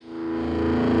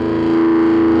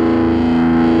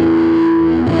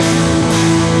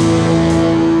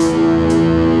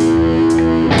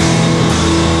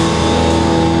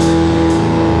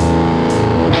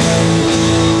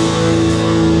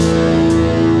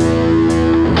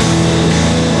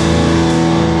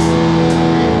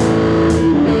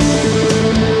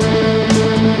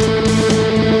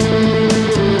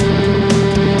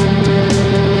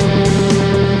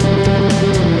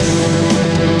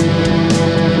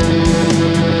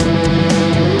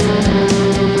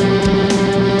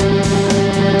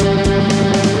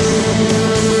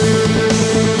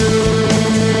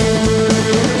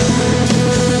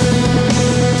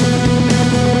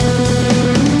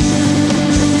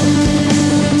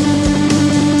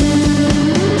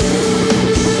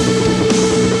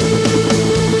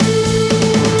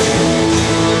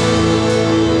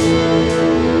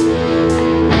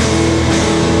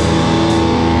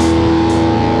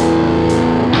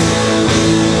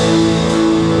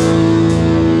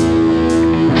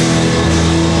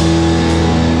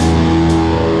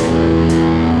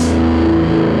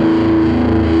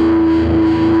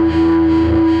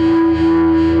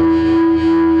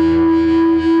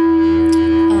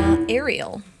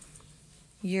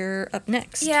you're up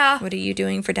next. Yeah. What are you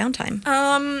doing for downtime?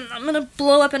 I'm gonna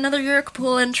blow up another Uric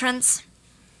pool entrance.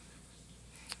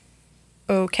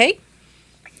 Okay.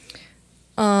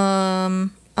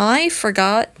 I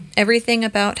forgot everything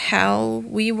about how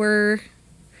we were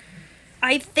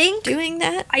I think doing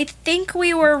that. I think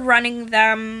we were running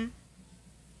them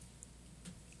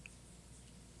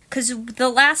because the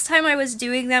last time I was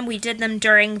doing them, we did them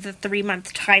during the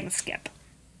 3-month time skip.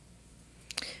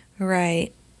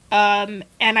 Right. And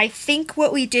I think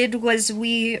what we did was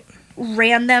we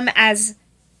ran them as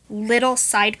little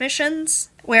side missions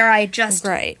where I just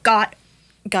got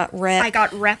rep. I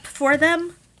got rep for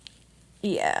them.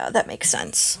 Yeah, that makes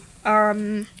sense.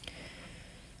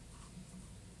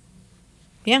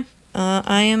 Yeah,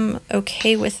 I am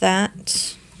okay with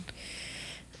that.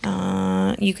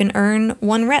 You can earn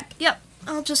 1 rep. Yep.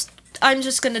 I'm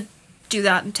just gonna do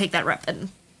that and take that rep and.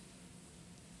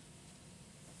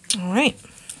 All right.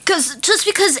 Just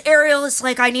because Ariel is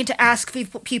like, I need to ask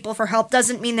people for help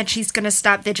doesn't mean that she's gonna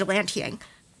stop vigilanteing.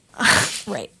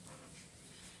 Right.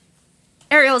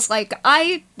 Ariel's like,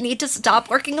 I need to stop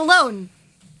working alone.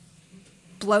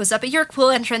 Blows up a Yerk pool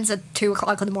entrance at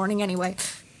 2:00 in the morning anyway.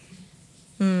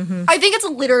 Mm-hmm. I think it's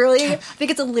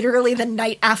literally the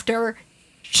night after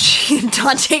she and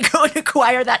Dante go and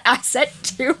acquire that asset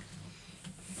too.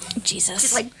 Jesus.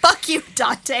 She's like, fuck you,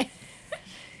 Dante.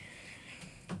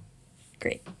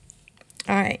 Great.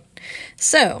 All right.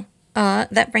 So,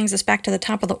 that brings us back to the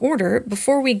top of the order.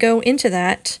 Before we go into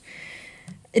that,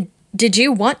 did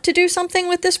you want to do something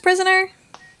with this prisoner?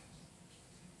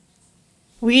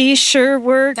 We sure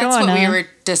were That's gonna. what we were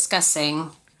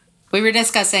discussing. We were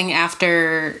discussing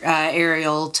after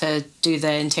Ariel to do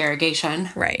the interrogation.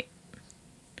 Right.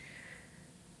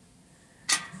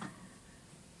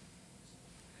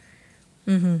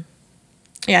 Mm-hmm.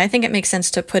 Yeah, I think it makes sense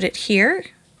to put it here.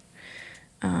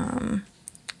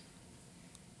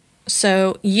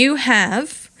 So you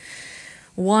have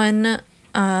one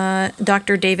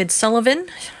Dr. David Sullivan,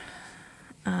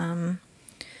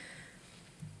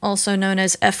 also known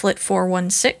as Efflet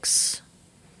 416,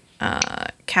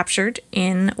 captured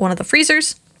in one of the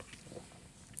freezers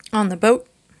on the boat.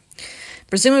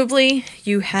 Presumably,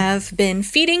 you have been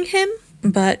feeding him,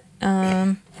 but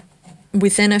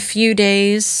within a few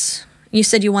days... You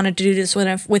said you wanted to do this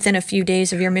within a few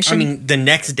days of your mission? I mean, the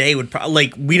next day would probably...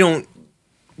 Like, we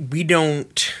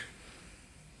don't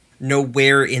know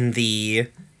where in the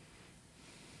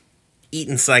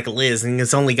eating cycle is, and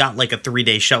it's only got, like, a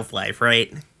 3-day shelf life,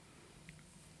 right?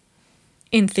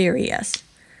 In theory, yes.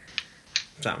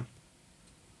 So.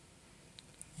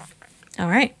 All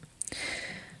right.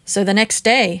 So the next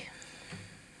day,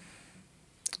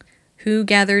 who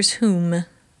gathers whom?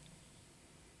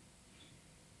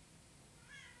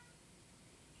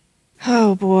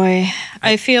 Oh boy.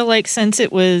 I feel like since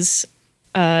it was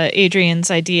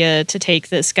Adrian's idea to take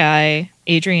this guy,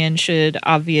 Adrian should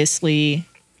obviously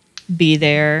be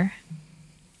there.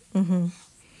 Mm-hmm.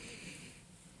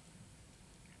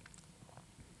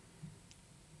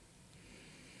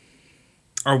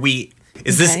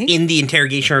 Is this in the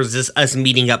interrogation, or is this us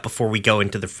meeting up before we go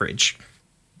into the fridge?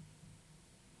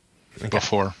 Okay.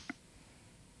 Before.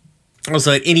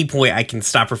 Also, at any point, I can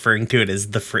stop referring to it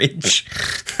as the fridge.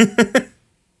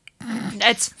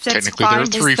 That's Technically, fine.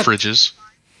 there are 3 fridges.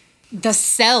 The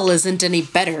cell isn't any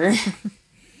better.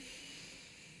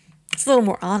 It's a little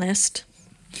more honest.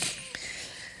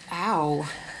 Ow.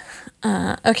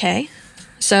 Okay.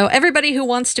 So everybody who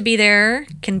wants to be there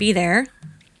can be there.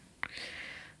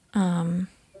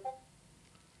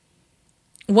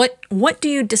 What do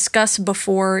you discuss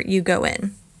before you go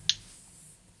in?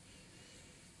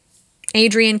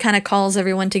 Adrian kind of calls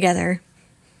everyone together.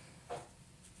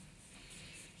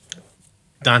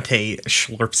 Dante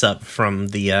slurps up from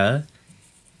the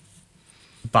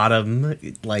bottom,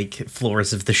 like,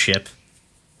 floors of the ship,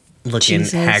 looking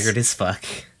Jesus. haggard as fuck.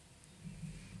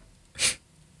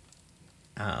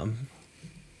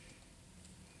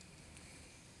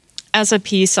 As a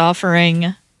peace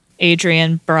offering,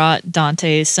 Adrian brought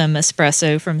Dante some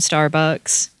espresso from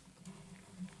Starbucks.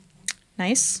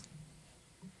 Nice.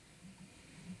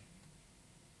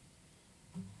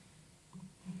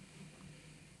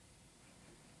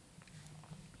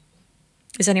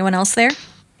 Is anyone else there?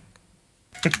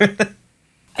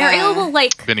 Ariel will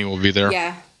Benny will be there.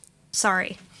 Yeah.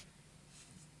 Sorry.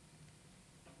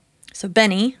 So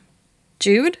Benny,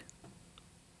 Jude?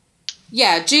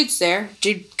 Yeah, Jude's there.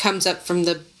 Jude comes up from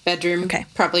the bedroom,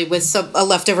 probably with a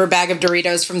leftover bag of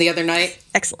Doritos from the other night.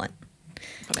 Excellent.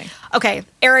 Okay,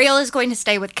 Ariel is going to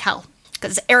stay with Kel.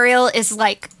 Because Ariel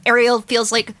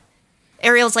feels like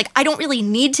Ariel's like, I don't really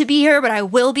need to be here, but I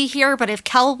will be here. But if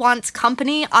Kel wants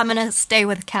company, I'm going to stay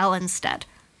with Kel instead.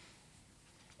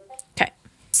 Okay.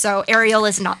 So Ariel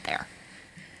is not there.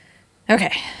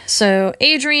 Okay. So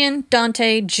Adrian,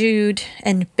 Dante, Jude,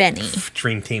 and Benny.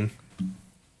 Dream team.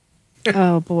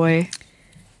 Oh boy.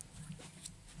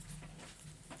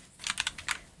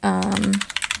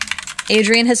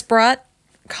 Adrian has brought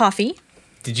coffee.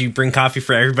 Did you bring coffee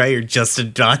for everybody or just a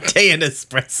Dante and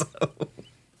espresso?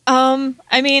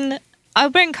 I mean, I'll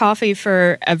bring coffee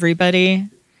for everybody.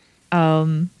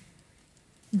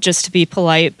 Just to be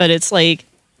polite, but it's like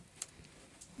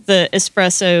the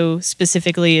espresso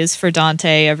specifically is for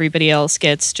Dante. Everybody else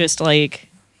gets just like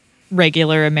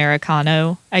regular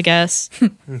Americano, I guess.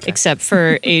 Okay. Except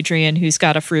for Adrian, who's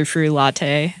got a frou-frou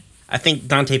latte. I think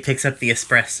Dante picks up the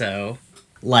espresso,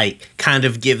 like, kind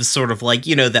of gives sort of like,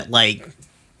 you know, that like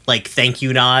thank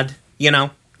you nod, you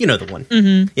know the one.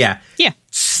 Mm-hmm. Yeah. Yeah.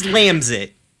 Slams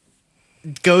it,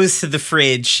 goes to the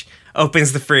fridge,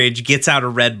 opens the fridge, gets out a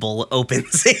Red Bull,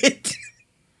 opens it,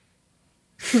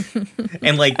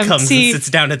 and like comes and sits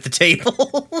down at the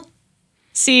table.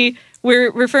 See,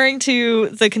 we're referring to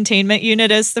the containment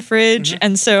unit as the fridge,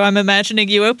 and so I'm imagining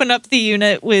you open up the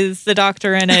unit with the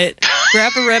doctor in it,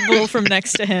 grab a Red Bull from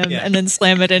next to him, and then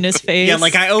slam it in his face. Yeah,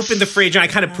 like I open the fridge and I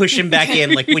kind of push him back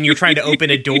in, like when you're trying to open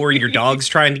a door and your dog's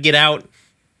trying to get out.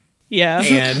 Yeah.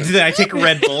 And then I take a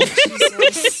Red Bull.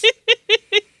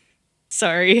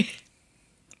 Sorry.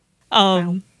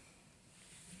 All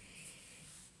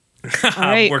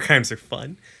right. Work times are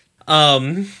fun.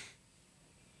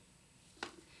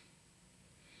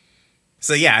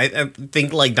 So yeah, I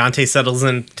think like Dante settles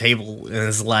in at the table and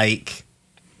is like,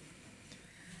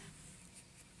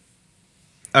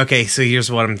 okay, so here's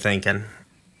what I'm thinking.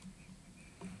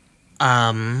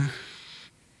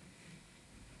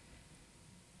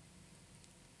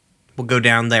 We'll go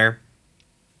down there.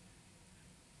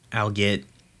 I'll get.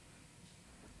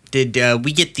 Did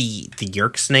we get the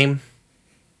Yerk's name?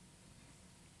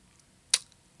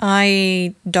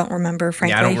 I don't remember,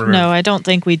 frankly. Yeah, I don't remember. No, I don't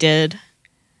think we did.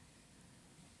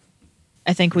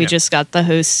 I think we just got the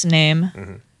host's name.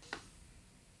 Mm-hmm.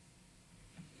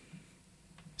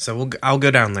 So I'll go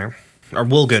down there, or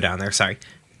we'll go down there. Sorry.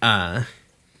 I'll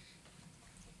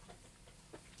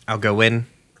go in.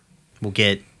 We'll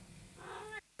get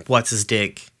what's his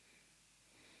dick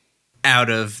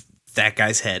out of that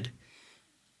guy's head.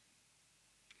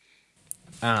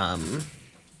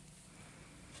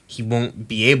 He won't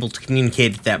be able to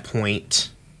communicate at that point.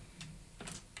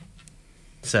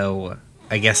 So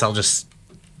I guess I'll just.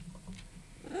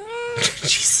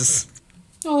 Jesus.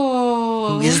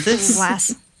 Oh. Who is this?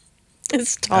 Glass.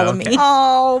 It's Ptolemy. Okay.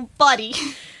 Oh, buddy.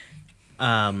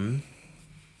 I'll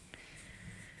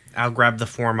grab the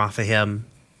form off of him,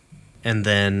 and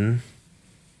then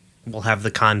we'll have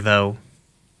the convo.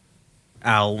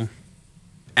 I'll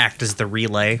act as the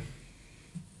relay.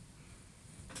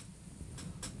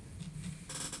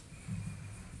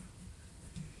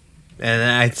 And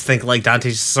I think like Dante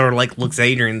just sort of like looks at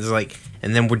Adrian and is like,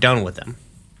 and then we're done with him.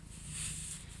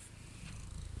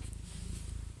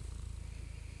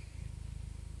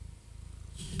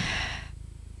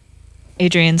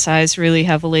 Adrian sighs really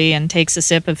heavily and takes a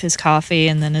sip of his coffee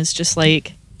and then is just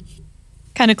like,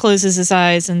 kind of closes his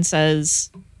eyes and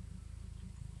says,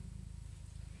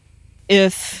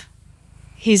 if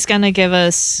he's going to give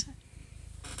us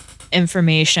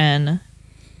information,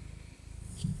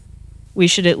 we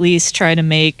should at least try to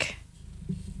make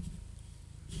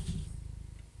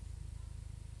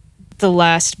the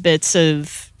last bits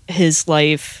of his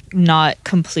life not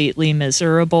completely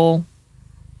miserable.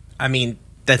 I mean,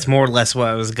 that's more or less what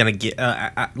I was gonna get.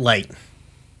 Like,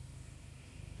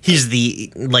 here's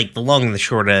the long and the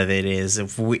short of it is,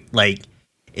 if we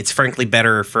it's frankly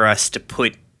better for us to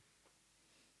put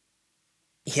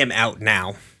him out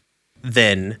now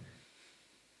than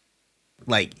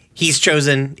he's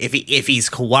chosen. If he's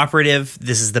cooperative,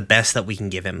 this is the best that we can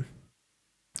give him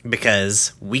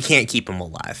because we can't keep him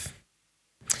alive.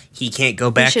 He can't go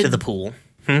back to the pool.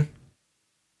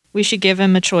 We should give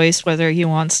him a choice whether he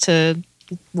wants to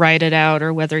ride it out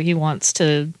or whether he wants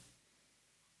to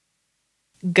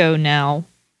go now.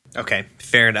 Okay,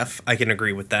 fair enough. I can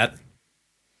agree with that.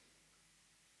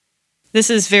 This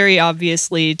is very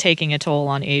obviously taking a toll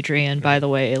on Adrian, by the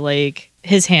way. Like,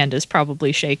 his hand is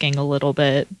probably shaking a little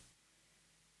bit.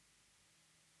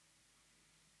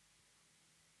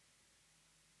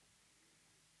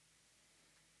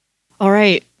 All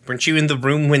right. Weren't you in the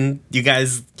room when you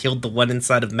guys killed the one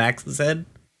inside of Max's head?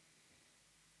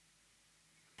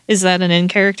 Is that an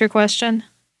in-character question?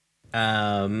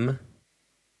 Answer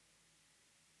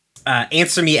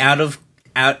me out of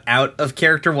out of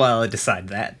character while I decide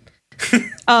that.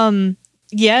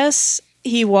 Yes,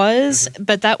 he was,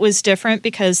 but that was different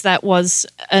because that was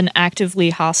an actively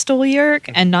hostile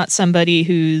Yeerk and not somebody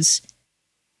who's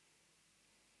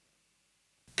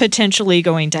potentially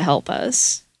going to help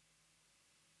us.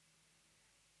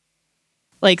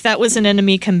 Like, that was an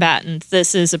enemy combatant.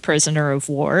 This is a prisoner of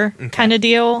war kind of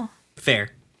deal. Fair.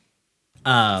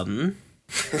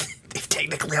 They've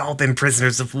technically all been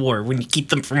prisoners of war when you keep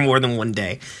them for more than one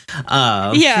day.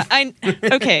 Yeah,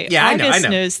 okay. Yeah, I August know.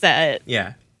 knows that.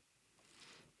 Yeah.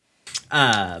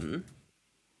 And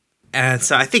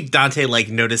so I think Dante, like,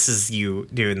 notices you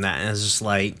doing that and is just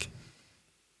like,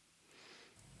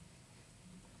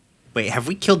 wait, have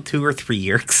we killed 2 or 3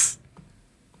 Yeerks?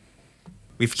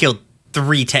 We've killed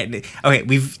 3 okay,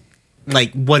 we've,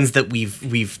 like, ones that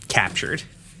we've captured.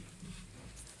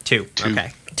 2.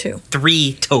 Okay. 2.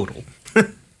 3 total.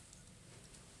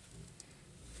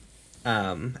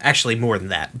 Actually more than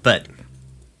that, but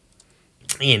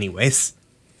anyways.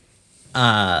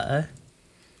 Well,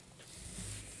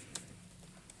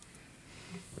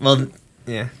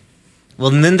 yeah.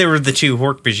 Well, and then there were the 2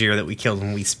 Hork-Bajir that we killed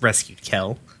when we rescued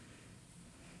Kel.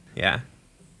 Yeah.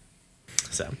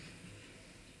 So.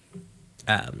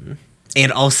 And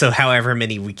also however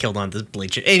many we killed on this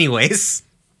bleach. Anyways.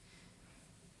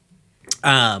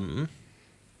 I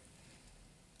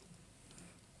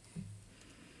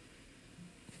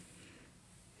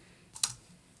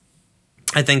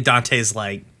think Dante's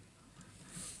like,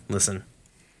 listen,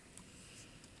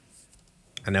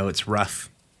 I know it's rough.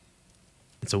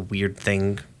 It's a weird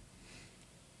thing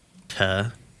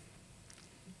to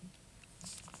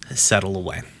settle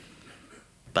away.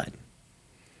 But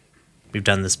we've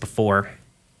done this before.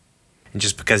 And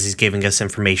just because he's giving us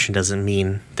information doesn't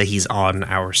mean that he's on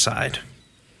our side.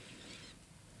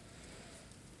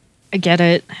 I get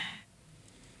it.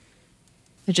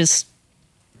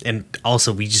 And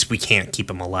also, we can't keep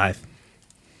him alive.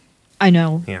 I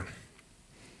know. Yeah.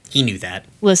 He knew that.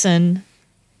 Listen,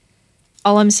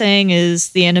 all I'm saying is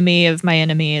the enemy of my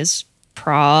enemy is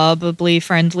probably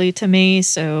friendly to me,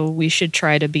 so we should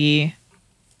try to be...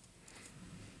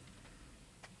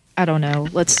 I don't know.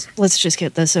 Let's just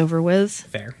get this over with.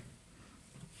 Fair.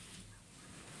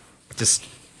 Just...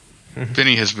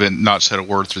 Vinny has been not said a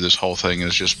word through this whole thing,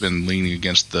 has just been leaning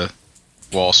against the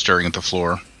wall, staring at the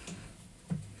floor.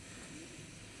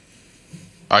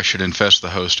 I should infest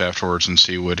the host afterwards and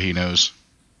see what he knows.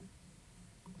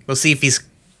 We'll see if he's...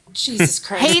 Jesus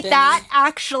Christ. Hate that,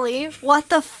 actually. What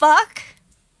the fuck?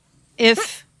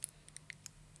 If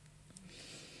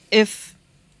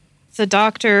the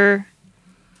doctor...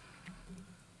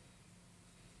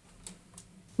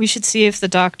 We should see if the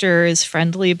doctor is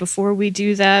friendly before we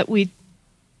do that. We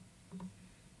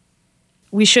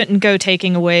shouldn't go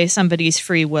taking away somebody's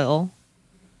free will.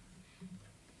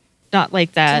 Not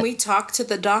like that. Can we talk to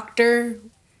the doctor?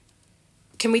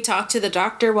 Can we talk to the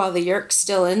doctor while the Yeerk's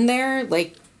still in there?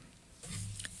 Like,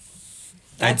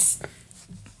 that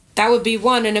would be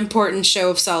an important show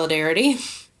of solidarity.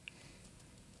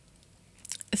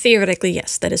 Theoretically,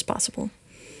 yes, that is possible.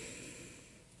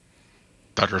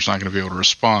 Doctor's not going to be able to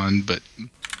respond, but...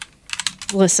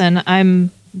 Listen,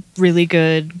 I'm really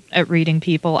good at reading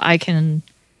people. I can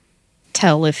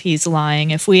tell if he's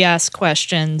lying. If we ask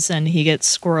questions and he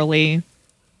gets squirrely,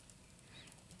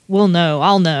 we'll know.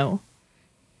 I'll know.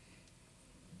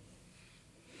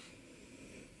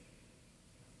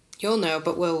 You'll know,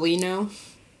 but will we know?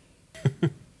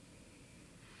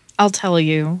 I'll tell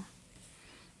you.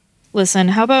 Listen,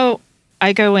 how about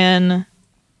I go in...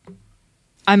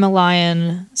 I'm a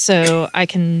lion, so I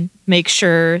can make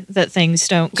sure that things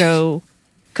don't go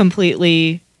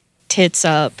completely tits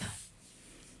up.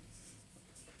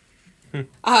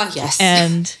 Yes.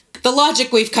 And the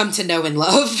logic we've come to know and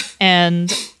love.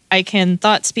 And I can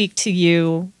thought speak to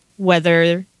you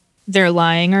whether they're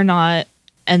lying or not,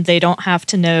 and they don't have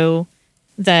to know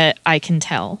that I can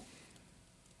tell.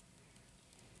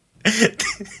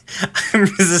 I'm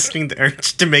resisting the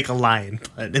urge to make a lion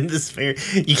pun in this fair.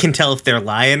 You can tell if they're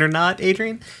lying or not,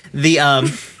 Adrian. The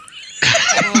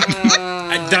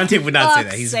Dante would not say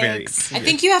that. He's very... I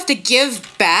think you have to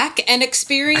give back an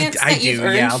experience that you've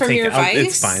earned from your vice.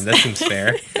 It's fine. That seems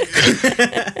fair.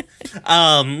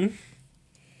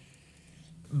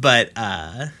 But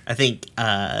I think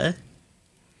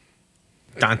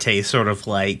Dante sort of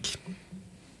like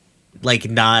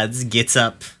nods, gets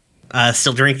up,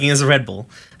 still drinking his Red Bull,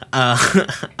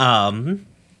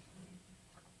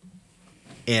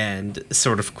 and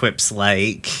sort of quips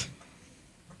like,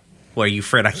 "Well, are you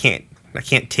afraid I can't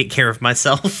take care of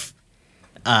myself?"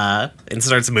 And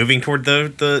starts moving toward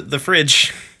the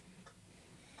fridge.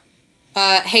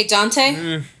 Hey,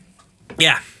 Dante?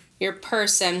 Yeah. You're a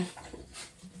person.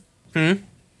 Hmm?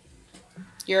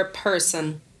 You're a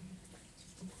person.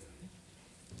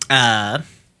 Dante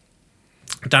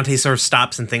sort of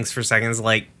stops and thinks for seconds,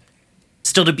 like,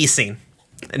 still to be seen,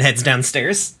 and heads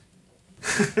downstairs.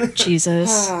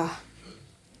 Jesus.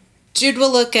 Jude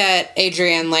will look at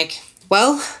Adrian like,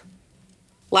 well,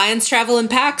 lions travel in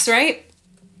packs, right?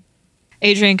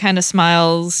 Adrian kind of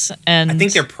smiles and... I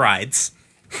think they're prides.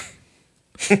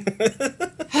 Can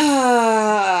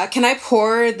I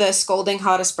pour the scalding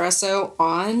hot espresso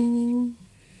on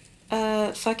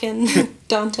fucking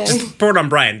Dante? Just pour it on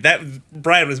Brian.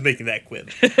 Brian was making that quip.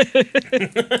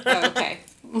 Oh, okay.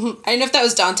 I didn't know if that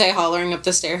was Dante hollering up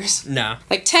the stairs. No.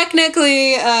 Like,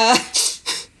 technically,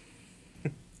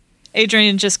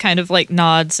 Adrian just kind of like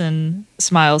nods and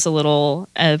smiles a little,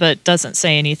 but doesn't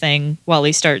say anything while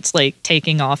he starts like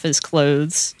taking off his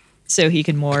clothes so he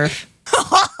can morph.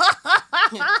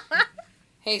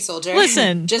 Hey, soldier.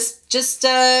 Listen. Just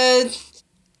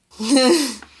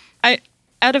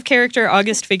Out of character,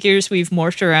 August figures we've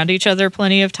morphed around each other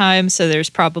plenty of times, so there's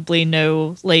probably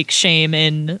no like shame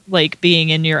in like being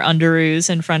in your underoos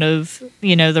in front of,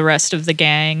 the rest of the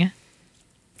gang.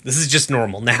 This is just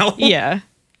normal now. Yeah.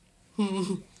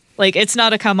 Like, it's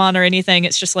not a come on or anything.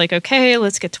 It's just like, okay,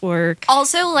 let's get to work.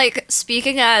 Also, like,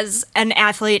 speaking as an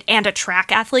athlete and a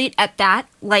track athlete at that,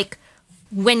 like,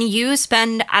 when you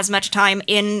spend as much time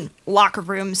in locker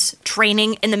rooms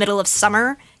training in the middle of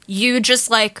summer, you just,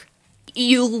 like,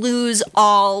 you lose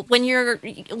all, when you're,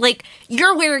 like,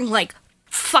 you're wearing, like,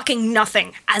 fucking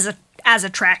nothing as a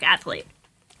track athlete.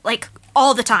 Like,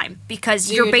 all the time.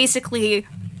 Because you're basically,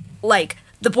 like,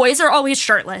 the boys are always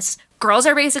shirtless. Girls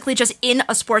are basically just in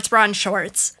a sports bra and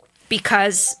shorts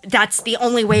because that's the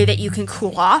only way that you can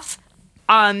cool off.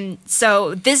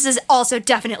 So this is also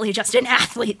definitely just an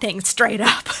athlete thing, straight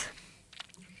up.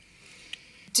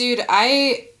 Dude,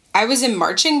 I was in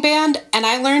marching band and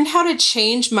I learned how to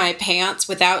change my pants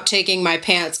without taking my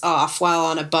pants off while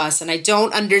on a bus, and I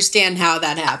don't understand how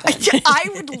that happened. I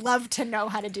would love to know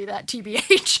how to do that,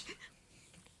 TBH.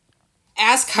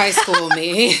 Ask high school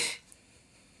me.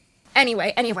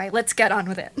 Anyway, let's get on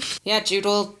with it. Yeah, Jude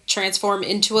will transform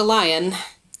into a lion.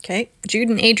 Okay. Jude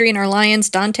and Adrian are lions.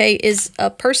 Dante is a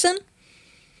person.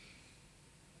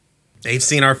 They've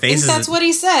seen our I think faces. that's what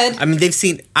he said. I mean, they've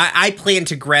seen... I plan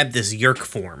to grab this Yerk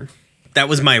form. That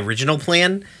was my original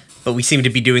plan, but we seem to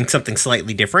be doing something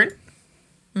slightly different,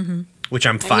 which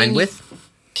I'm fine with.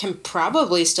 Can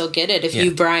probably still get it if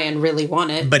you, Brian, really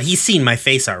want it. But he's seen my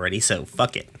face already, so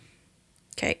fuck it.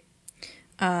 Okay.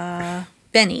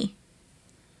 Benny.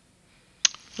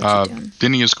 What you doing?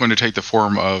 Denny is going to take the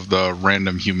form of the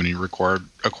random human he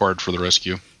acquired for the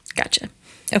rescue. Gotcha.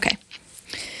 Okay.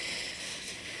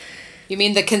 You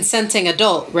mean the consenting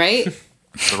adult, right?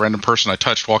 The random person I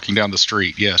touched walking down the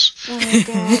street, yes. Oh my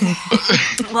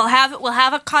god. We'll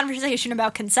have a conversation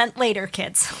about consent later,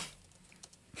 kids.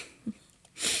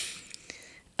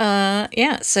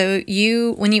 Yeah, so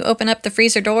when you open up the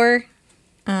freezer door,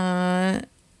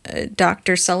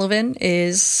 Dr. Sullivan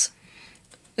is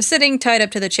sitting tied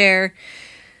up to the chair,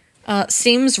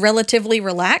 seems relatively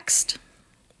relaxed.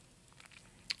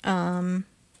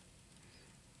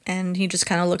 And he just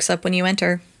kind of looks up when you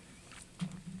enter.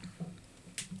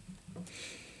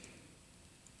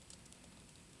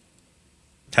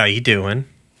 How you doing?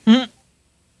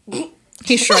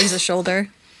 He shrugs a shoulder.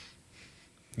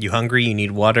 You hungry? You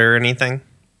need water or anything?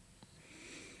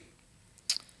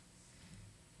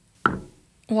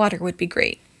 Water would be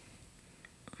great.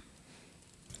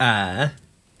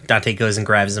 Dante goes and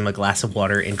grabs him a glass of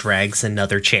water and drags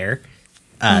another chair.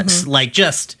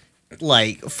 Just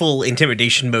full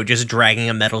intimidation mode, just dragging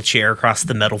a metal chair across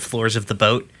the metal floors of the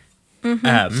boat.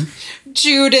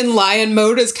 Jude in lion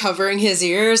mode is covering his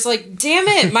ears. Like, damn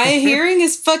it, my hearing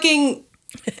is fucking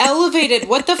elevated.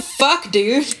 What the fuck,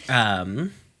 dude? I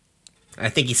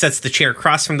think he sets the chair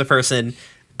across from the person,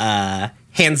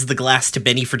 hands the glass to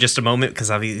Benny for just a moment,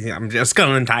 because I'm just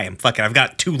gonna untie him. Fuck it, I've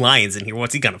got 2 lions in here.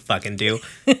 What's he gonna fucking do?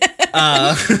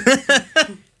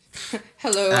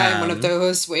 Hello, I'm one of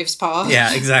those. Waves paw.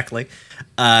 Yeah, exactly.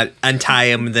 Untie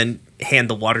him, and then hand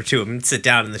the water to him, and sit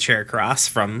down in the chair across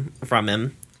from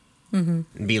him, and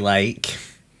be like,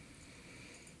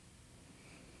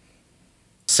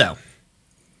 so,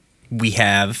 we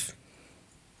have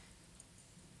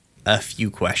a few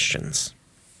questions.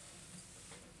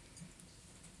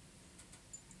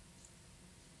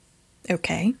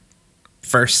 Okay.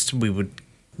 First, we would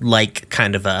like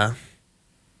kind of a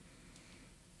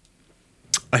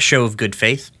show of good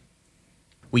faith.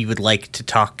 We would like to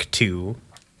talk to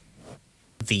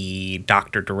the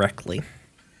doctor directly.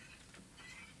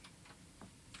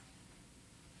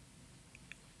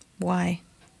 Why?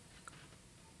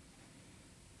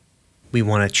 We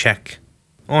want to check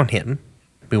on him.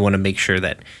 We want to make sure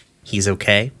that he's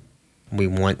okay. We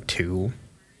want to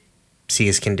see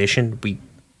his condition. We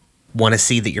want to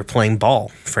see that you're playing ball,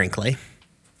 frankly.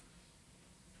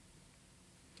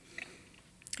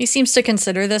 He seems to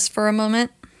consider this for a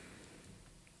moment.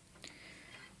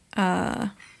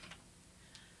 And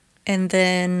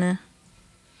then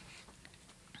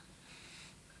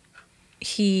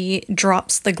he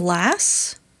drops the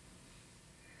glass.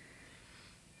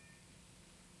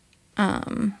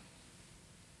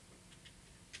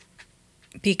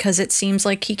 Because it seems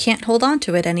like he can't hold on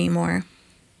to it anymore.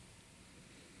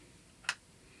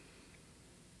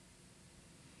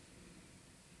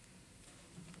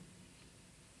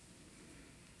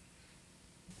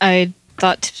 I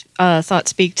thought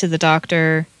speak to the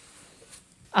doctor.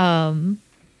 God,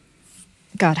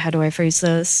 how do I phrase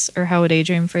this? Or how would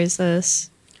Adrian phrase this?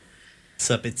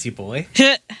 Sup, it's your boy.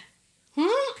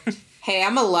 Hey,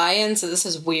 I'm a lion, so this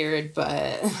is weird,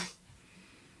 but...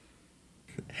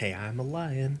 Hey, I'm a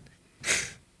lion.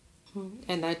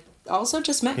 And I also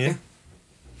just met Yeah.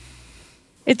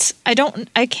 you.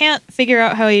 I can't figure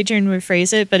out how Adrian would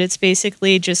phrase it, but it's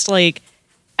basically just like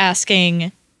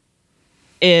asking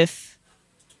if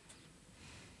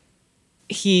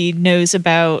he knows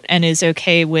about and is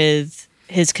okay with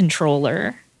his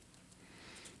controller.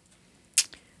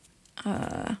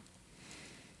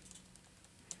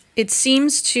 It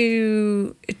seems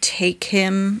to take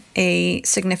him a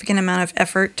significant amount of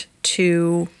effort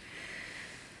to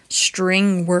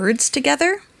string words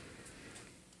together.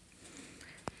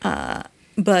 But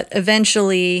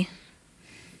eventually,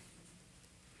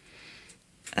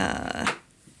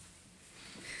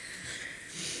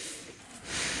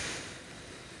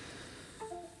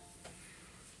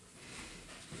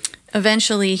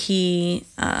 he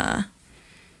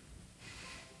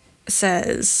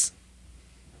says,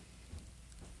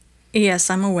 "Yes,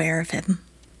 I'm aware of him."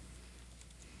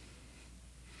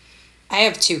 I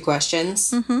have 2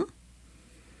 questions. Mm-hmm.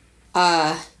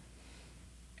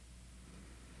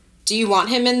 Do you want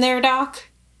him in there, Doc?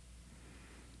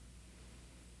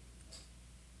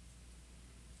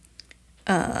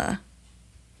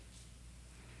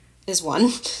 Is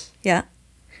one. Yeah.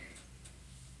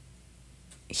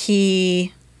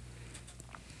 He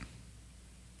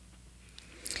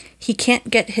can't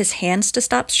get his hands to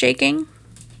stop shaking.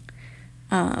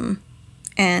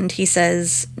 And he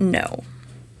says no.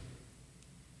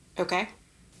 Okay.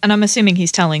 And I'm assuming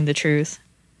he's telling the truth.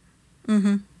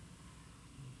 Mm-hmm.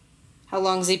 How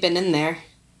long's he been in there?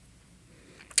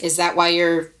 Is that why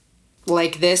you're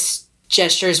like this?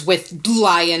 Gestures with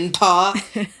lion paw?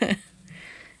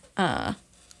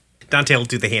 Dante will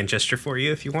do the hand gesture for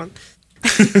you if you want.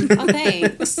 Oh,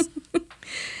 thanks.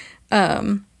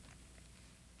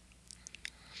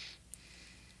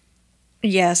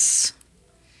 Yes.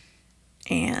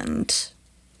 And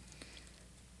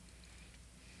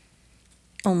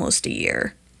almost a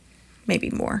year, maybe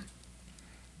more.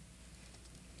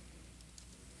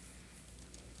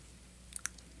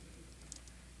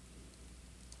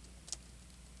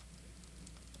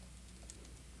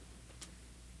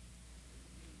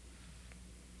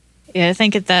 Yeah, I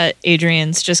think at that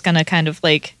Adrian's just gonna kind of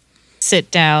like sit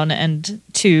down, and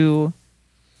to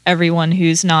everyone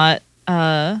who's not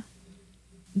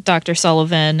Dr.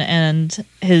 Sullivan and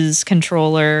his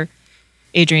controller,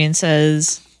 Adrian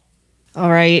says,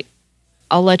 "All right,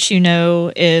 I'll let you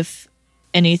know if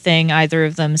anything either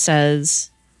of them says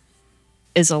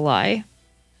is a lie."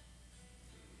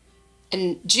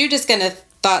 And Jude is gonna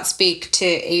thought speak to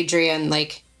Adrian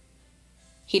like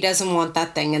he doesn't want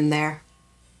that thing in there.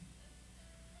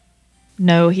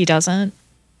 No, he doesn't.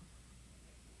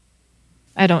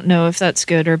 I don't know if that's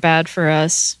good or bad for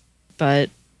us, but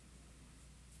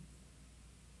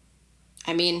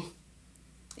I mean,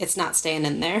 it's not staying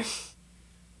in there.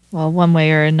 well, one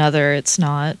way or another, it's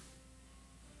not.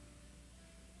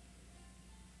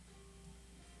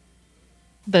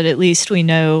 But at least we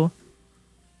know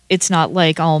it's not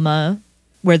like Alma,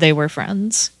 where they were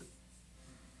friends.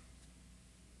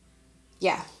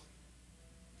 Yeah.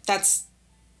 That's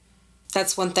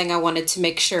one thing I wanted to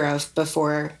make sure of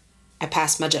before I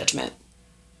passed my judgment.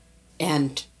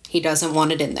 And he doesn't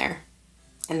want it in there.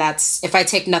 And that's, if I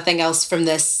take nothing else from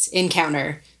this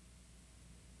encounter,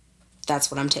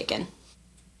 that's what I'm taking.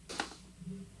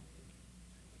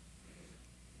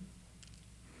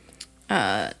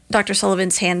 Dr.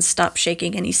 Sullivan's hands stop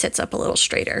shaking and he sits up a little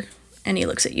straighter. And he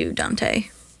looks at you, Dante.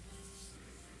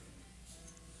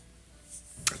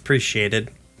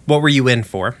 Appreciated. What were you in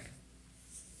for?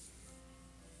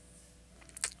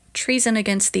 Treason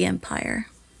against the Empire.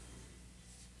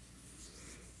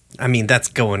 I mean, that's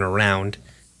going around.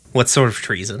 What sort of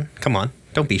treason? Come on,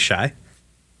 don't be shy.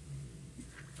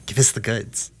 Give us the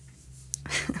goods.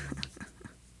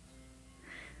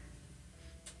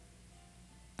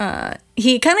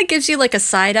 He kind of gives you like a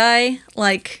side eye,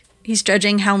 like he's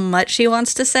judging how much he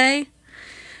wants to say.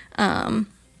 And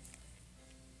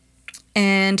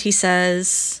he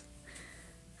says,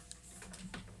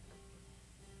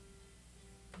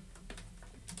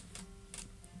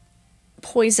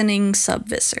 poisoning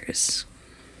subvisors.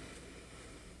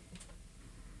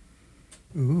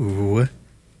 Ooh.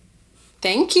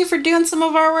 Thank you for doing some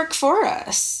of our work for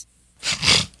us.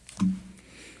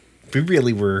 We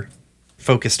really were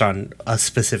focused on a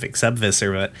specific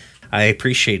subvisor, but I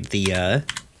appreciate the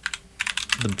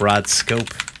broad scope.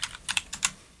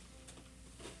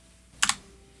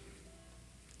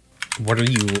 What are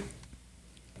you?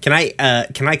 Can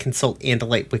I consult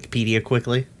Andalite Wikipedia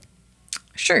quickly?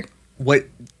 Sure. What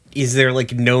is there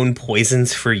like known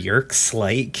poisons for Yerks?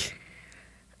 Like,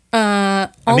 I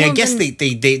mean, I guess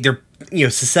they're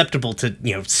susceptible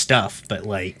to stuff, but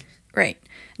like, Right.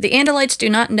 The Andalites do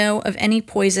not know of any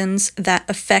poisons that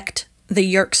affect the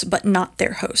Yerks, but not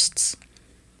their hosts.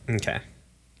 okay.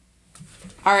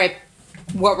 All right.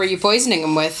 What were you poisoning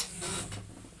them with?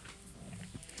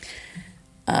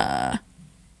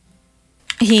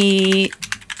 He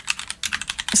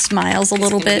smiles a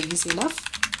little Is it gonna bit. be easy enough?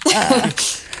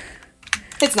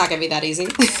 It's not gonna be that easy.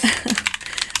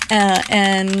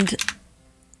 And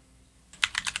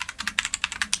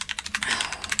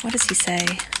what does he say?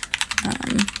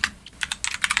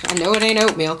 I know it ain't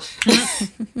oatmeal.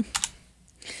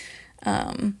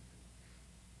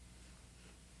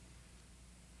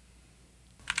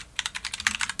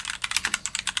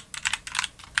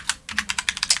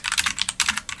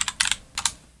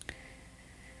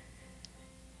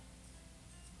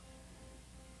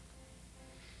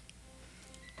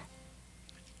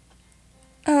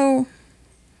 Oh,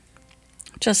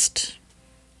 just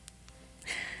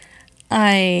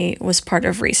I was part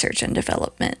of research and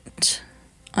development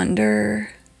under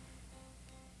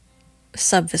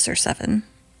Subvisor 7.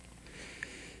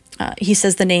 He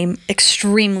says the name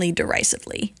extremely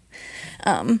derisively.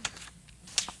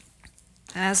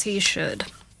 As he should.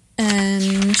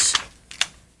 And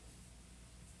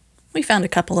we found a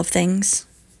couple of things.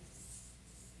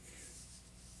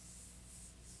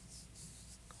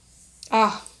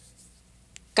 Oh,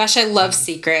 gosh, I love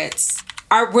secrets.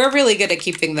 We're really good at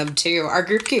keeping them too. Our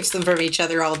group keeps them from each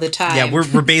other all the time. Yeah,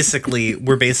 we're basically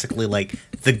like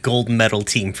the gold medal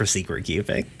team for secret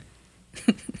keeping.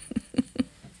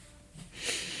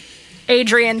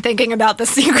 Adrian thinking about the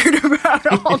secret about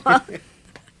Alma.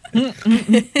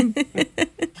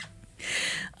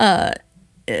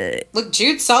 Look,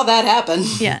 Jude saw that happen.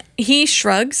 Yeah, he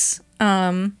shrugs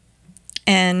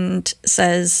and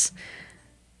says,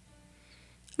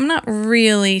 I'm not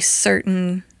really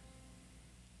certain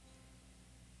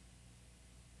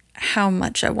how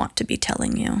much I want to be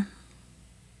telling you.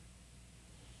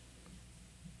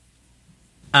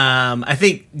 I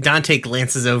think Dante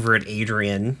glances over at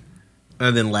Adrian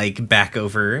and then like back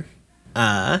over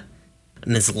and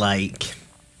is like,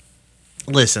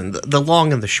 listen, the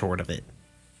long and the short of it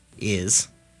is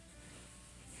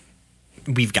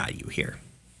we've got you here.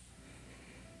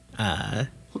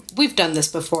 We've done this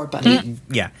before, buddy.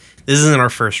 Yeah, this isn't our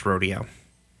first rodeo.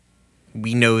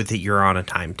 We know that you're on a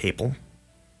timetable.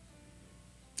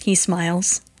 He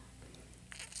smiles.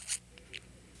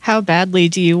 How badly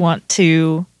do you want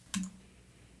to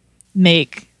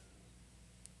make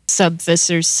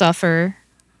subvisors suffer?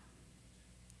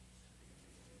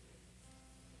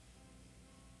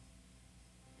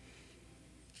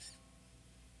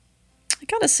 I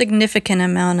got a significant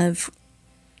amount of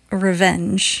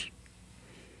revenge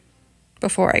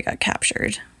before I got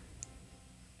captured.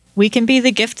 We can be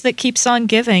the gift that keeps on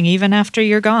giving even after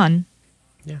you're gone.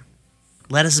 Yeah.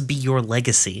 Let us be your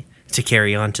legacy to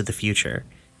carry on to the future.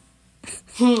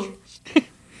 Oh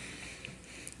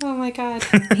my god.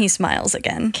 He smiles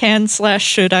again.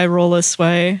 Should I roll a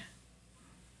sway?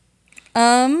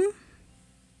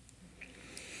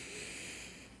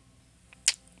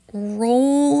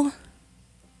 Roll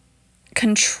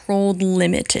controlled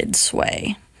limited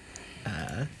sway.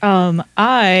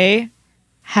 I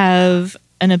have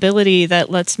an ability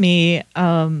that lets me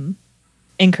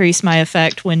increase my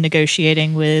effect when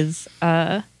negotiating with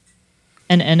an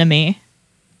enemy.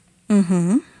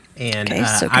 And Okay,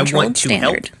 so I controlled want to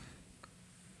standard.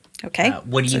 help. Okay.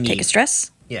 What do you so take need? a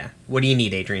stress. Yeah. What do you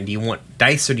need, Adrian? Do you want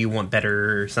dice or do you want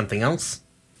better something else?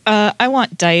 I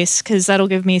want dice because that'll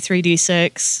give me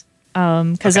 3d6.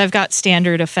 Because Okay. I've got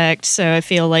standard effect, so I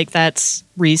feel like that's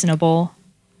reasonable.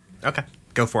 Okay.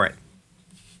 Go for it.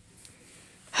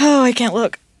 Oh, I can't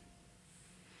look.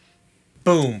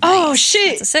 Boom. Oh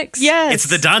shit! It's a 6. Yes, It's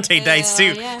the Dante dice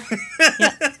too.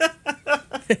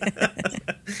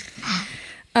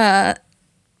 Yeah.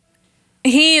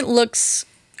 He looks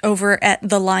over at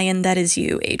the lion that is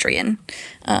you, Adrian.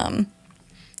 And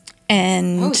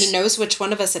Oh, he knows which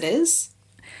one of us it is?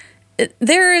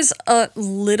 there is a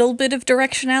little bit of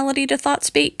directionality to thought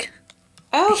speak.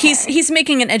 Oh, okay. He's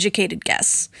making an educated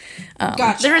guess.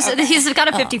 Gotcha. He's got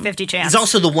a 50-50 chance. He's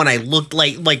also the one I looked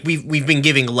like we've been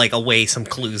giving like away some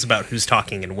clues about who's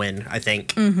talking and when, I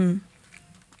think.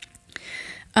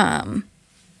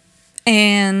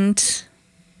 And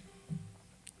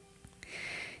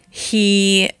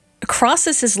he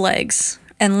crosses his legs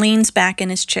and leans back in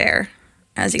his chair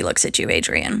as he looks at you,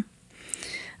 Adrian.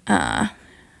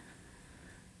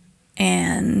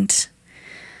 And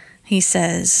he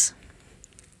says,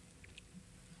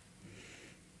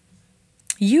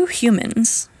 "You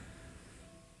humans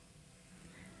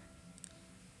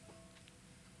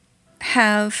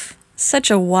have such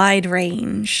a wide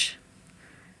range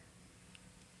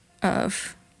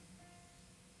of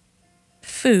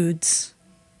foods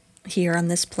here on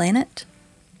this planet.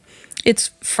 It's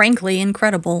frankly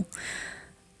incredible.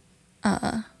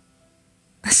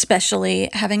 Especially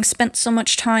having spent so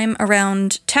much time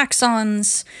around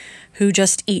taxons who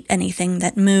just eat anything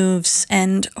that moves,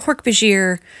 and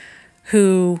Hork-Bajir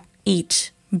who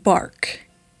eat bark.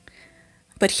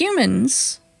 But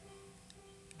humans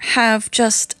have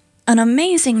just an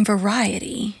amazing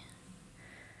variety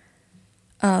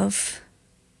of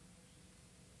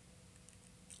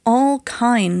all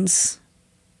kinds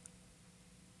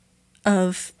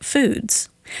of foods.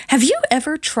 Have you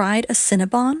ever tried a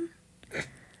Cinnabon?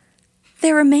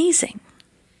 They're amazing.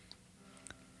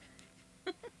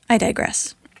 I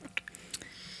digress.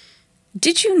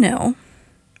 Did you know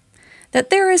that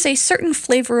there is a certain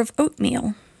flavor of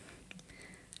oatmeal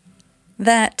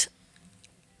that,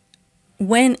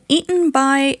 when eaten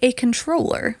by a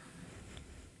controller,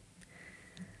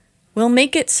 will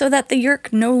make it so that the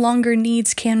Yeerk no longer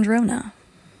needs Kandrona?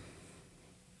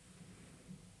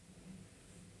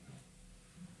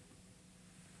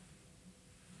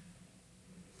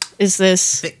 Is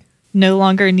this no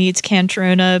longer needs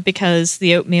Kandrona because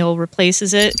the oatmeal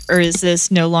replaces it, or is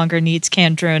this no longer needs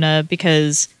Kandrona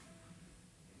because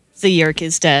the Yeerk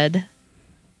is dead?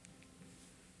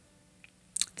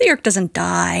 The Yeerk doesn't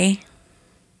die.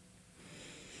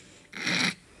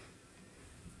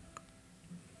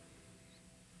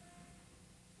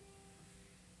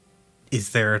 Is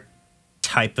there a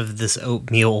type of this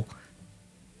oatmeal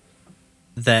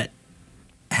that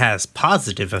has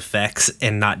positive effects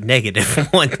and not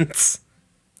negative ones?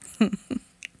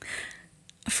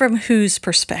 From whose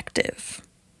perspective?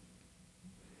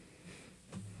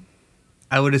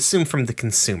 I would assume from the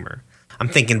consumer. I'm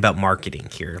thinking about marketing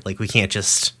here. Like, we can't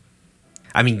just...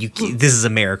 I mean, this is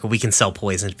America. We can sell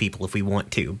poison to people if we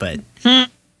want to, but...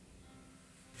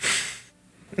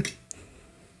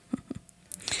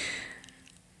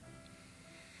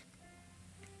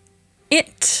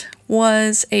 It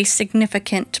was a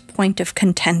significant point of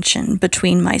contention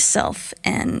between myself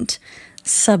and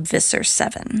Subvisor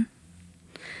 7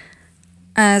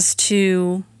 as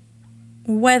to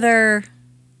whether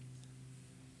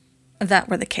that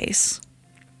were the case.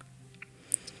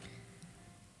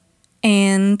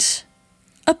 And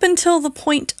up until the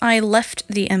point I left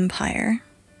the Empire,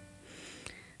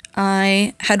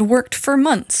 I had worked for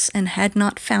months and had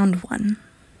not found one.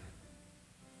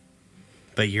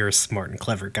 But you're a smart and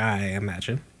clever guy, I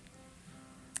imagine.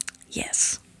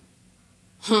 Yes.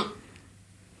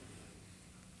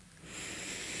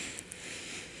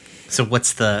 So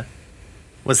what's the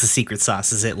secret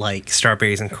sauce? Is it like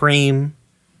strawberries and cream,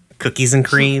 cookies and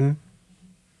cream,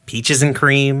 peaches and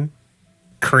cream,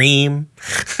 cream?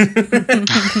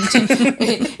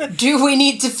 Do we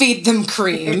need to feed them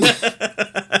cream?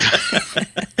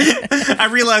 I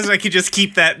realized I could just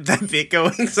keep that bit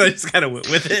going, so I just kind of went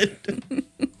with it.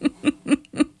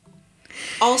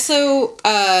 Also,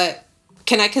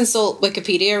 can I consult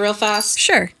Wikipedia real fast?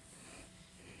 Sure.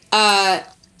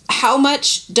 How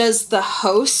much does the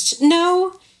host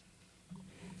know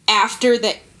after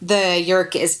the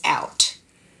Yeerk is out?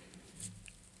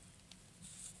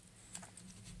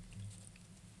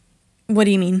 What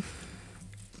do you mean?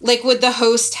 Like, would the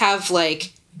host have,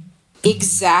 like,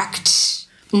 exact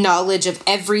knowledge of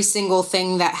every single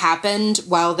thing that happened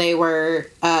while they were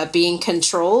being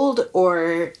controlled?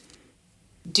 Or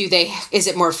is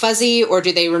it more fuzzy, or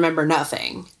do they remember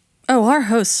nothing? Oh, our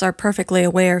hosts are perfectly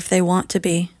aware if they want to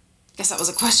be. Guess that was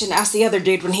a question to ask the other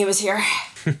dude when he was here.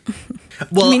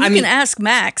 Well, I mean, you can ask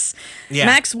Max. Yeah.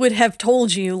 Max would have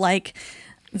told you, like,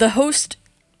 the host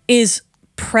is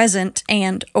present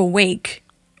and awake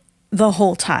the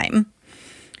whole time.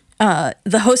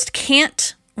 The host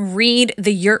can't read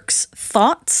the Yeerk's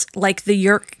thoughts like the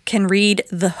Yeerk can read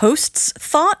the host's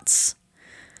thoughts,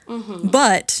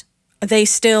 but they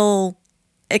still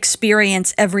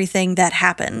experience everything that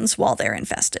happens while they're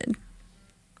infested.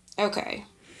 Okay.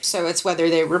 So it's whether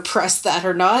they repress that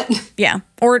or not. Yeah,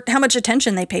 or how much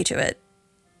attention they pay to it.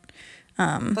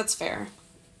 That's fair.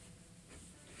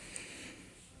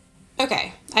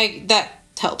 Okay. That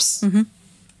helps.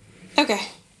 Okay.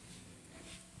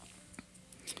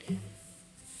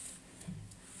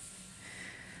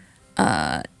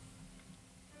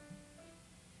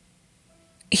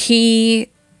 He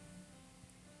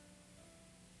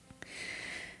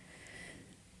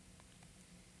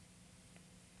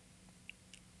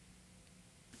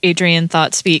Adrian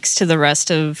thought speaks to the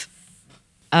rest of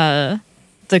the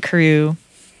crew.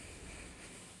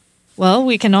 Well,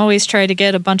 we can always try to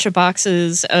get a bunch of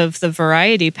boxes of the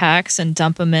variety packs and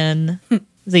dump them in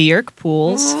the Yeerk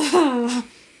pools.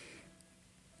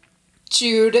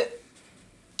 Jude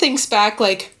thinks back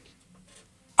like,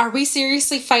 are we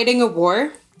seriously fighting a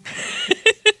war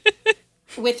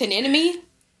with an enemy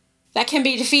that can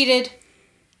be defeated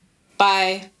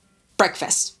by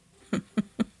breakfast?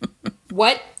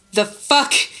 What the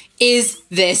fuck is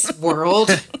this world?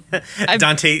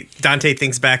 Dante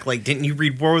thinks back like, didn't you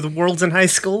read War of the Worlds in high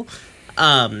school?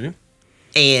 And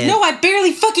No, I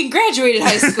barely fucking graduated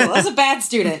high school. I was a bad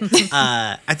student.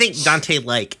 I think Dante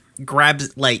like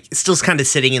grabs, like, still kind of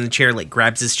sitting in the chair, like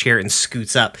grabs his chair and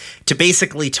scoots up to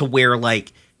basically to where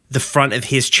like the front of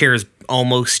his chair is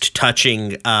almost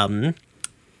touching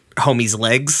homie's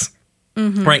legs.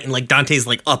 Right, and like Dante's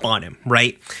like up on him,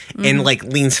 right? And like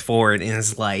leans forward and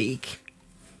is like,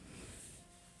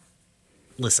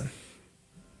 listen,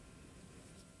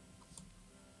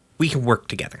 we can work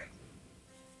together.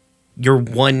 You're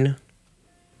one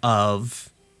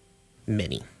of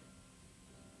many.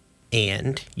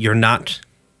 And you're not,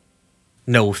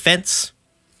 no offense,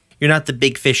 you're not the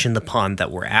big fish in the pond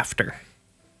that we're after.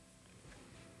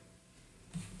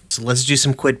 So let's do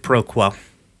some quid pro quo.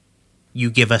 You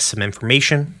give us some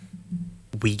information.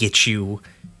 We get you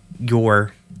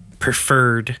your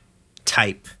preferred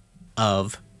type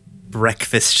of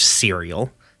breakfast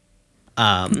cereal.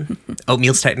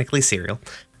 Oatmeal's technically cereal.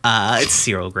 It's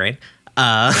cereal grain.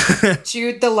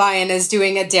 Jude the lion is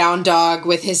doing a down dog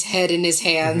with his head in his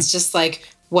hands, just like,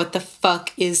 what the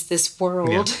fuck is this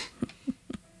world? Yeah.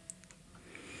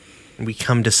 We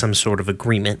come to some sort of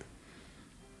agreement.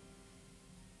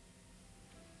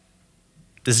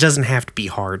 This doesn't have to be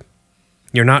hard.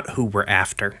 You're not who we're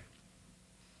after.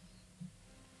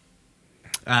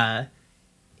 And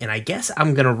I guess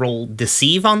I'm gonna roll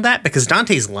deceive on that because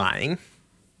Dante's lying.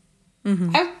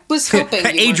 I was hoping you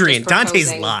weren't Adrian, just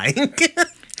Dante's proposing. lying.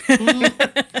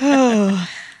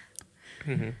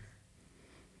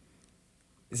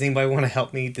 Does anybody want to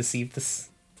help me deceive this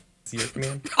Zero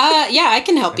Command? Yeah, I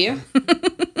can help you.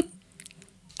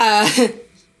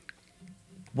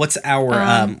 What's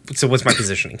our so what's my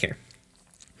positioning here?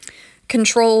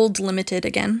 controlled, limited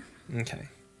again. Okay.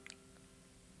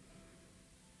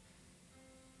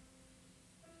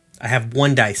 I have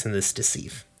one dice in this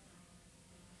deceive.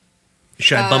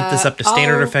 Should I bump this up to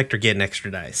standard I'll- effect or get an extra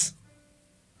dice?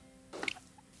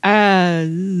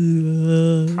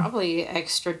 Probably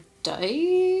extra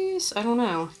dice? I don't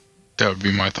know. That would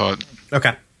be my thought.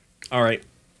 Okay. All right.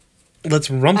 Let's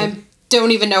rumble. I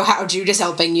don't even know how Jude is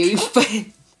helping you, but...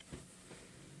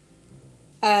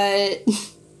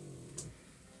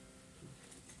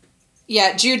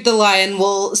 Yeah, Jude the lion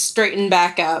will straighten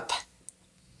back up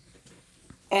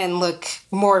and look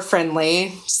more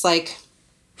friendly. Just like,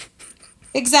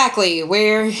 exactly,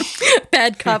 we're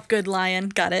Bad cop, good lion.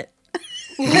 Got it.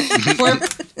 we're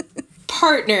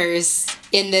partners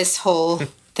in this whole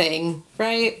thing,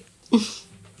 right?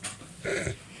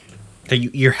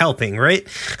 You're helping, right?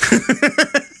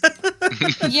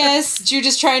 Yes, Jude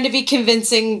is trying to be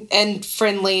convincing and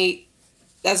friendly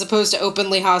as opposed to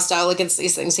openly hostile against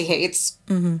these things he hates.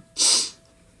 All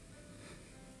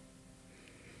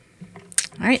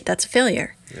right, that's a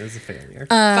failure. It was a failure.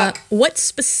 Fuck. What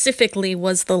specifically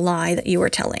was the lie that you were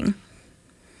telling?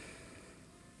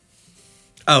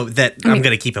 Oh, that I'm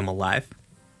going to keep him alive.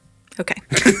 Okay.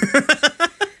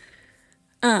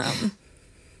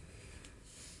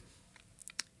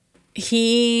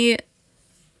 He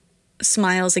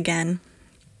smiles again.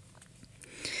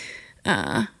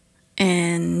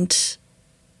 And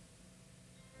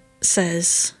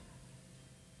says,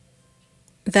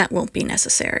 "That won't be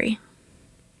necessary.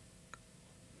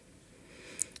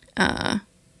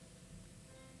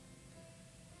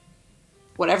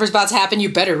 Whatever's about to happen, you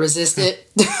better resist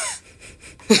it.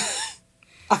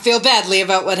 I feel badly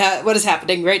about what is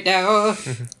happening right now.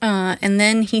 And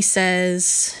then he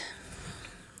says,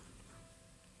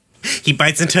 He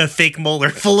bites into a fake molar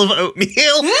full of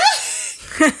oatmeal.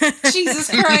 Jesus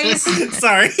Christ.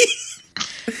 Sorry.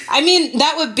 I mean,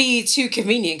 that would be too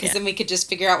convenient, because then we could just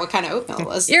figure out what kind of oatmeal it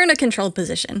was. you're in a controlled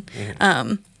position.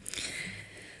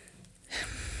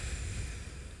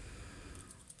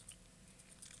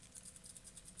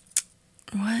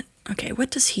 What? Okay, what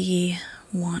does he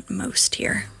want most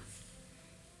here?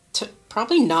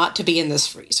 Probably not to be in this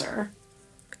freezer.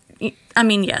 I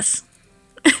mean, yes.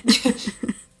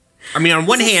 I mean, on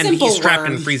one He's a hand, simple he's trapped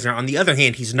in the worm. freezer. On the other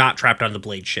hand, he's not trapped on the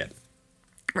blade ship.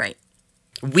 Right.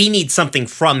 We need something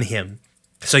from him.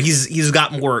 So he's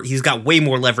got way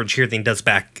more leverage here than he does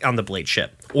back on the blade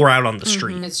ship or out on the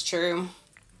street. It's true.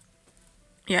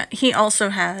 Yeah, he also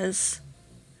has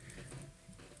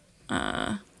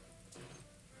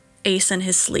ace in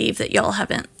his sleeve that y'all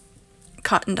haven't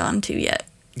cottoned on to yet.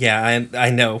 Yeah, I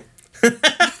know.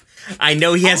 I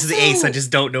know he has the Also- ace. I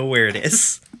just don't know where it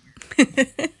is.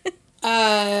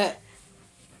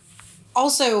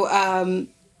 Also,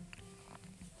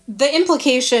 the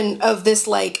implication of this,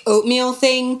 like, oatmeal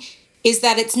thing is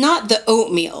that it's not the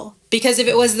oatmeal. Because if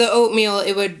it was the oatmeal,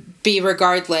 it would be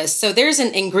regardless. So there's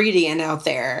an ingredient out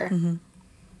there.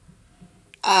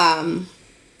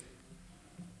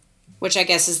 Which I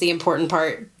guess is the important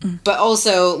part. But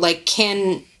also, like,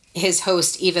 can his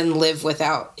host even live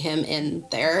without him in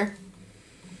there?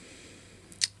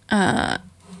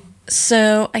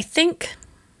 So I think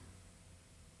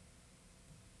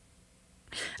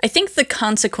the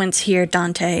consequence here,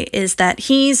 Dante, is that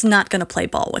he's not going to play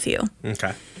ball with you.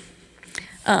 Okay.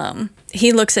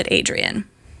 He looks at Adrian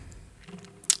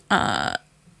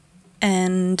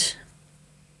and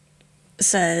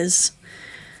says,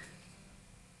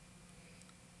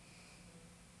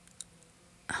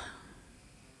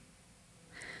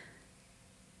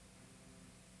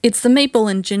 it's the maple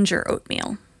and ginger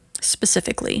oatmeal,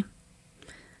 specifically,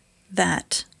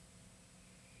 that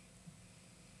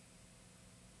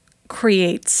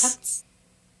creates...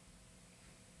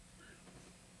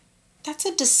 That's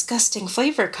a disgusting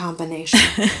flavor combination.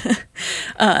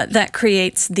 that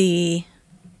creates the,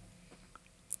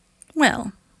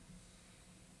 well,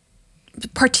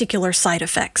 particular side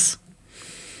effects.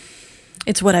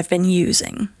 It's what I've been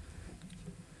using.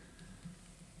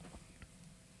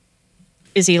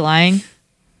 Is he lying?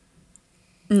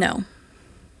 No.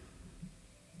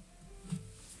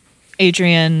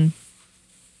 Adrian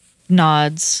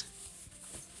nods.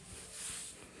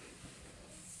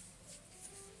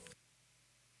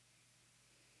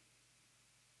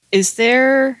 Is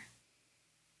there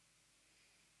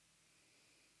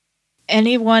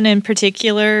anyone in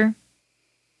particular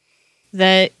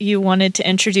that you wanted to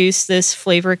introduce this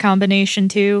flavor combination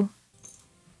to?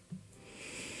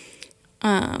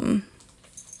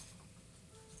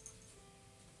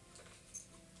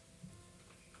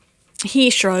 He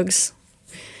shrugs.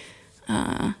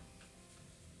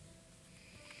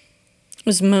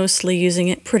 Was mostly using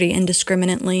it pretty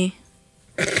indiscriminately.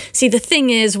 See, the thing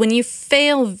is, when you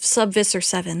fail Sub-Visser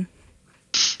 7,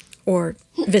 or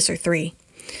Visser 3,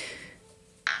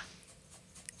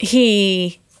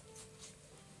 he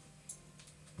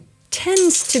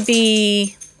tends to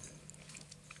be,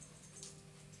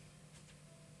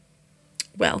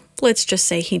 well, let's just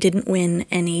say he didn't win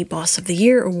any Boss of the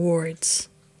Year awards.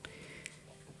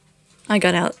 I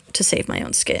got out to save my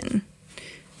own skin.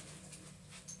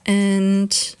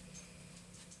 And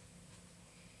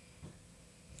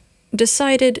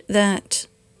decided that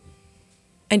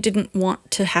I didn't want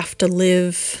to have to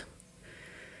live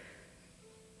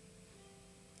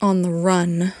on the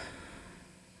run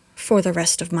for the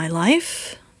rest of my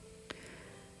life.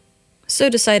 So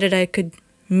decided I could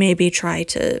maybe try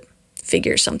to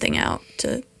figure something out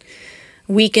to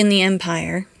weaken the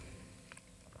Empire.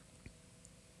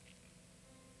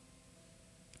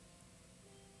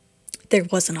 There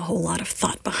wasn't a whole lot of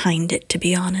thought behind it, to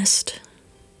be honest.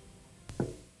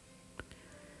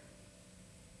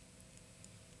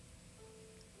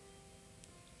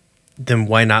 Then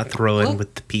why not throw in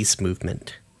with the peace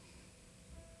movement?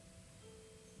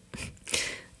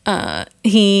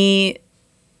 He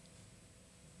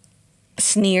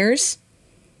sneers.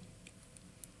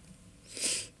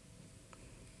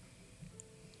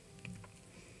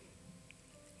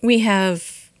 We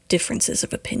have differences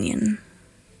of opinion.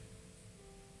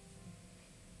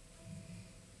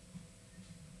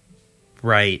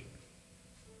 Right.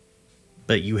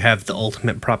 But you have the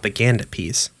ultimate propaganda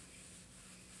piece.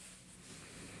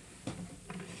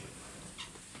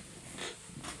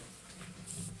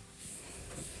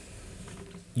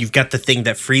 you've got the thing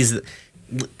that freezes.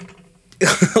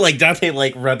 Like Dante,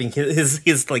 like rubbing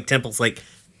his like temples. Like,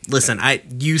 listen,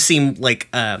 you seem like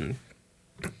a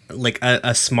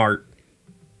smart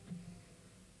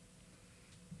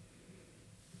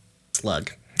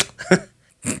slug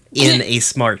in a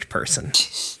smart person.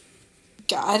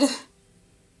 God.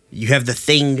 You have the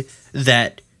thing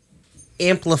that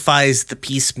amplifies the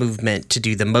peace movement to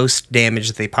do the most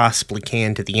damage they possibly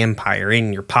can to the Empire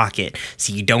in your pocket,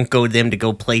 so you don't go to them to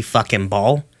go play fucking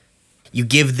ball. You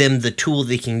give them the tool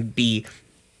they can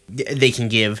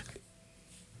give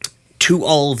to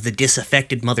all of the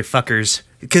disaffected motherfuckers,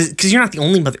 because you're not the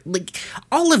only like,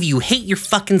 all of you hate your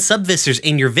fucking subvissors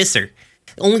and your visser.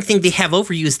 The only thing they have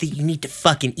over you is that you need to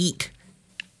fucking eat.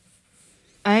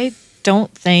 I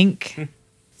don't think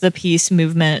the peace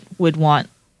movement would want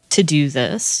to do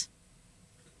this.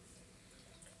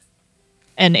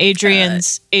 And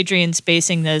Adrian's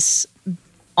basing this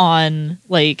on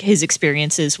like his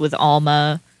experiences with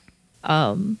Alma.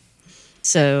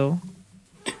 So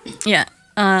Yeah.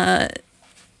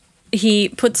 He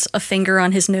puts a finger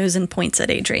on his nose and points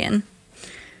at Adrian.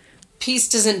 Peace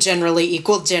doesn't generally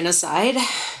equal genocide.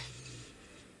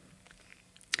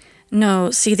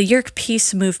 No, see, the Yeerk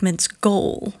peace movement's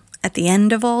goal at the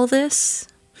end of all this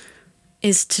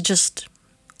is to just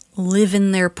live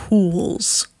in their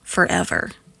pools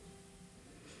forever.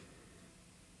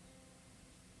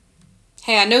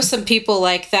 Hey, I know some people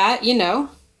like that, you know.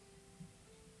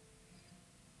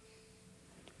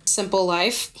 Simple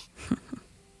life.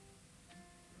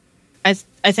 I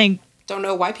think Don't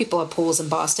know why people have pools in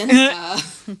Boston. I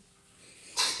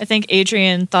think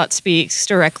Adrian thought speaks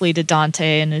directly to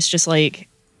Dante and is just like,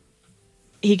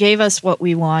 he gave us what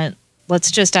we want. Let's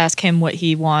just ask him what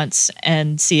he wants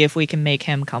and see if we can make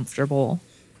him comfortable.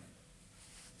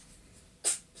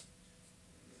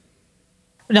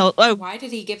 No, Why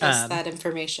did he give us that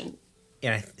information?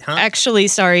 Yeah, huh? actually,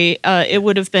 sorry. It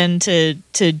would have been to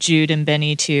Jude and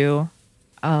Benny too.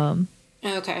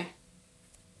 Okay.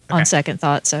 On second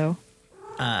thought, so.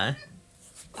 And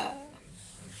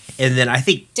then I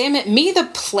think Damn it, me the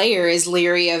player is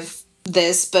leery of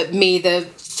this, but me the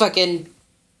fucking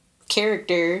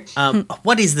character.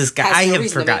 what is this guy? Has I no have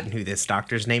reason to forgotten be. who this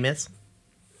doctor's name is.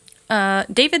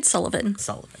 David Sullivan.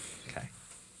 Sullivan. Okay.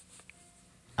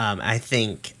 I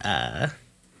think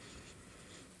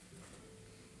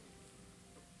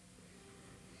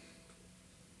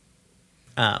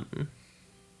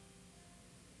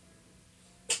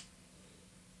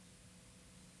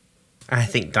I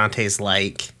think Dante's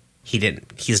like he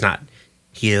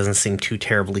doesn't seem too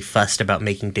terribly fussed about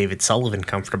making David Sullivan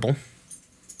comfortable.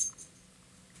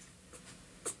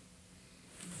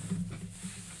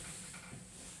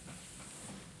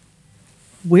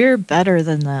 We're better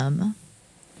than them.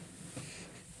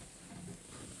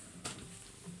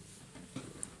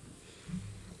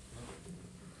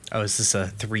 Oh, is this a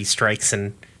 3 strikes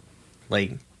and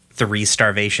like 3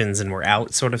 starvations and we're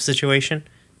out sort of situation?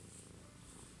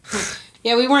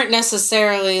 Yeah, we weren't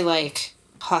necessarily, like,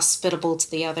 hospitable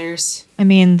to the others. I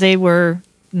mean, they were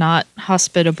not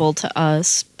hospitable to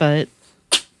us, but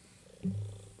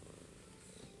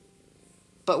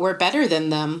But we're better than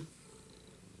them.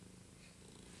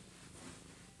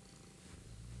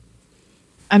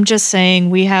 I'm just saying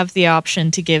we have the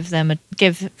option to give him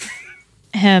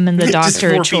and the Just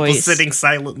doctor 4 a choice. people sitting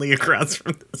silently across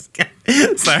from this guy.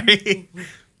 Sorry.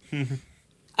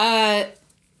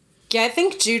 Yeah, I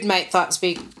think Jude might thought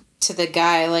speak to the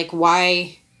guy, like,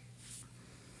 why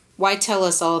tell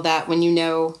us all that when you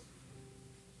know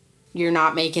you're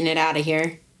not making it out of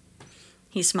here?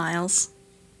 He smiles.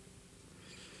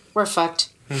 We're fucked.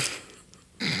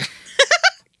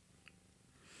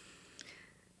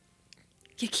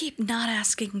 You keep not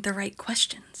asking the right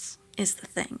questions, is the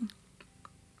thing.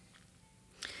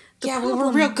 Yeah, we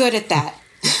were real good at that.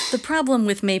 The problem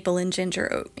with maple and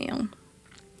ginger oatmeal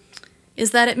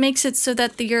is that it makes it so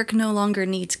that the Yeerk no longer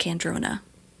needs Kandrona.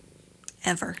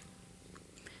 Ever.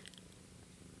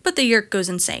 But the Yeerk goes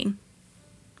insane.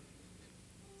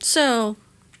 So,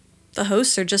 the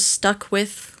hosts are just stuck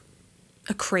with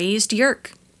a crazed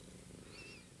Yeerk.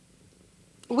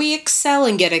 We excel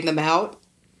in getting them out.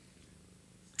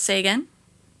 Say again?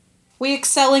 We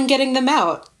excel in getting them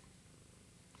out.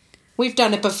 We've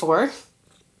done it before.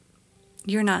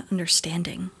 You're not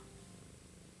understanding.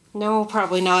 No,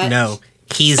 probably not. No,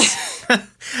 he's.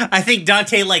 I think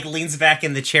Dante like leans back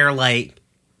in the chair, like,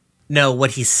 no.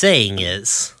 What he's saying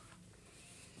is,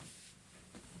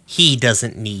 he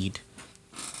doesn't need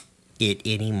it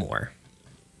anymore.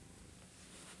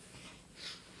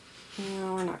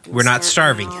 No, we're not. We're not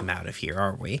starving him out of here,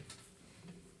 are we?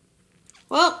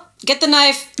 Well, get the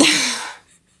knife.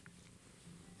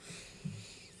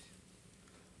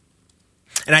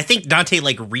 And I think Dante,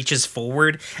 like, reaches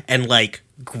forward and, like,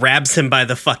 grabs him by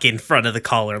the fucking front of the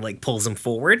collar, like, pulls him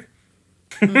forward.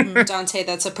 Dante,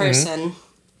 that's a person.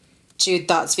 Jude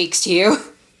thought speaks to you.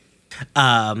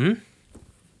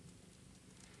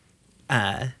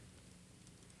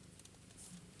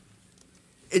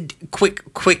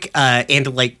 Quick,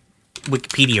 and, like,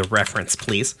 Wikipedia reference,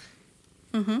 please.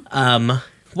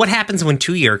 What happens when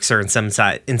two Yeerks are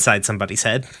inside somebody's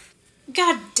head?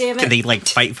 God damn it. Can they, like,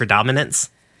 fight for dominance?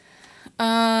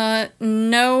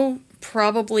 No,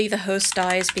 probably the host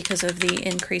dies because of the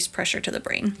increased pressure to the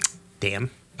brain. Damn.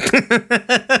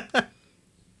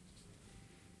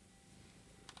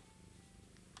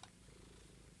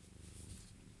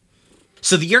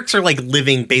 So the Yeerks are, like,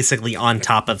 living basically on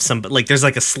top of some... Like, there's,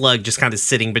 like, a slug just kind of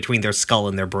sitting between their skull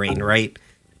and their brain, right?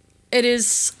 It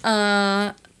is,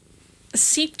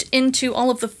 seeped into all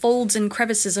of the folds and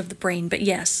crevices of the brain, but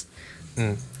yes.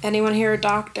 Anyone here a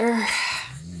doctor?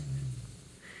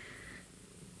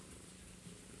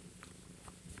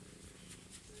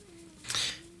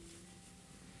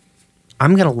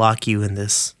 I'm gonna lock you in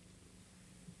this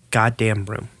goddamn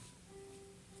room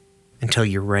until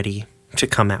you're ready to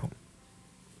come out.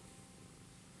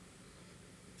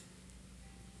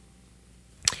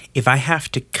 If I have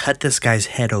to cut this guy's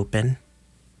head open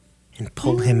and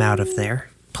pull him out of there,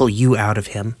 pull you out of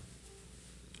him,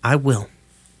 I will.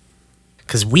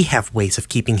 Because we have ways of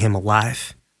keeping him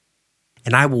alive.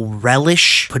 And I will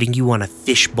relish putting you on a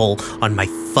fishbowl on my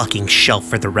fucking shelf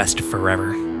for the rest of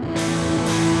forever.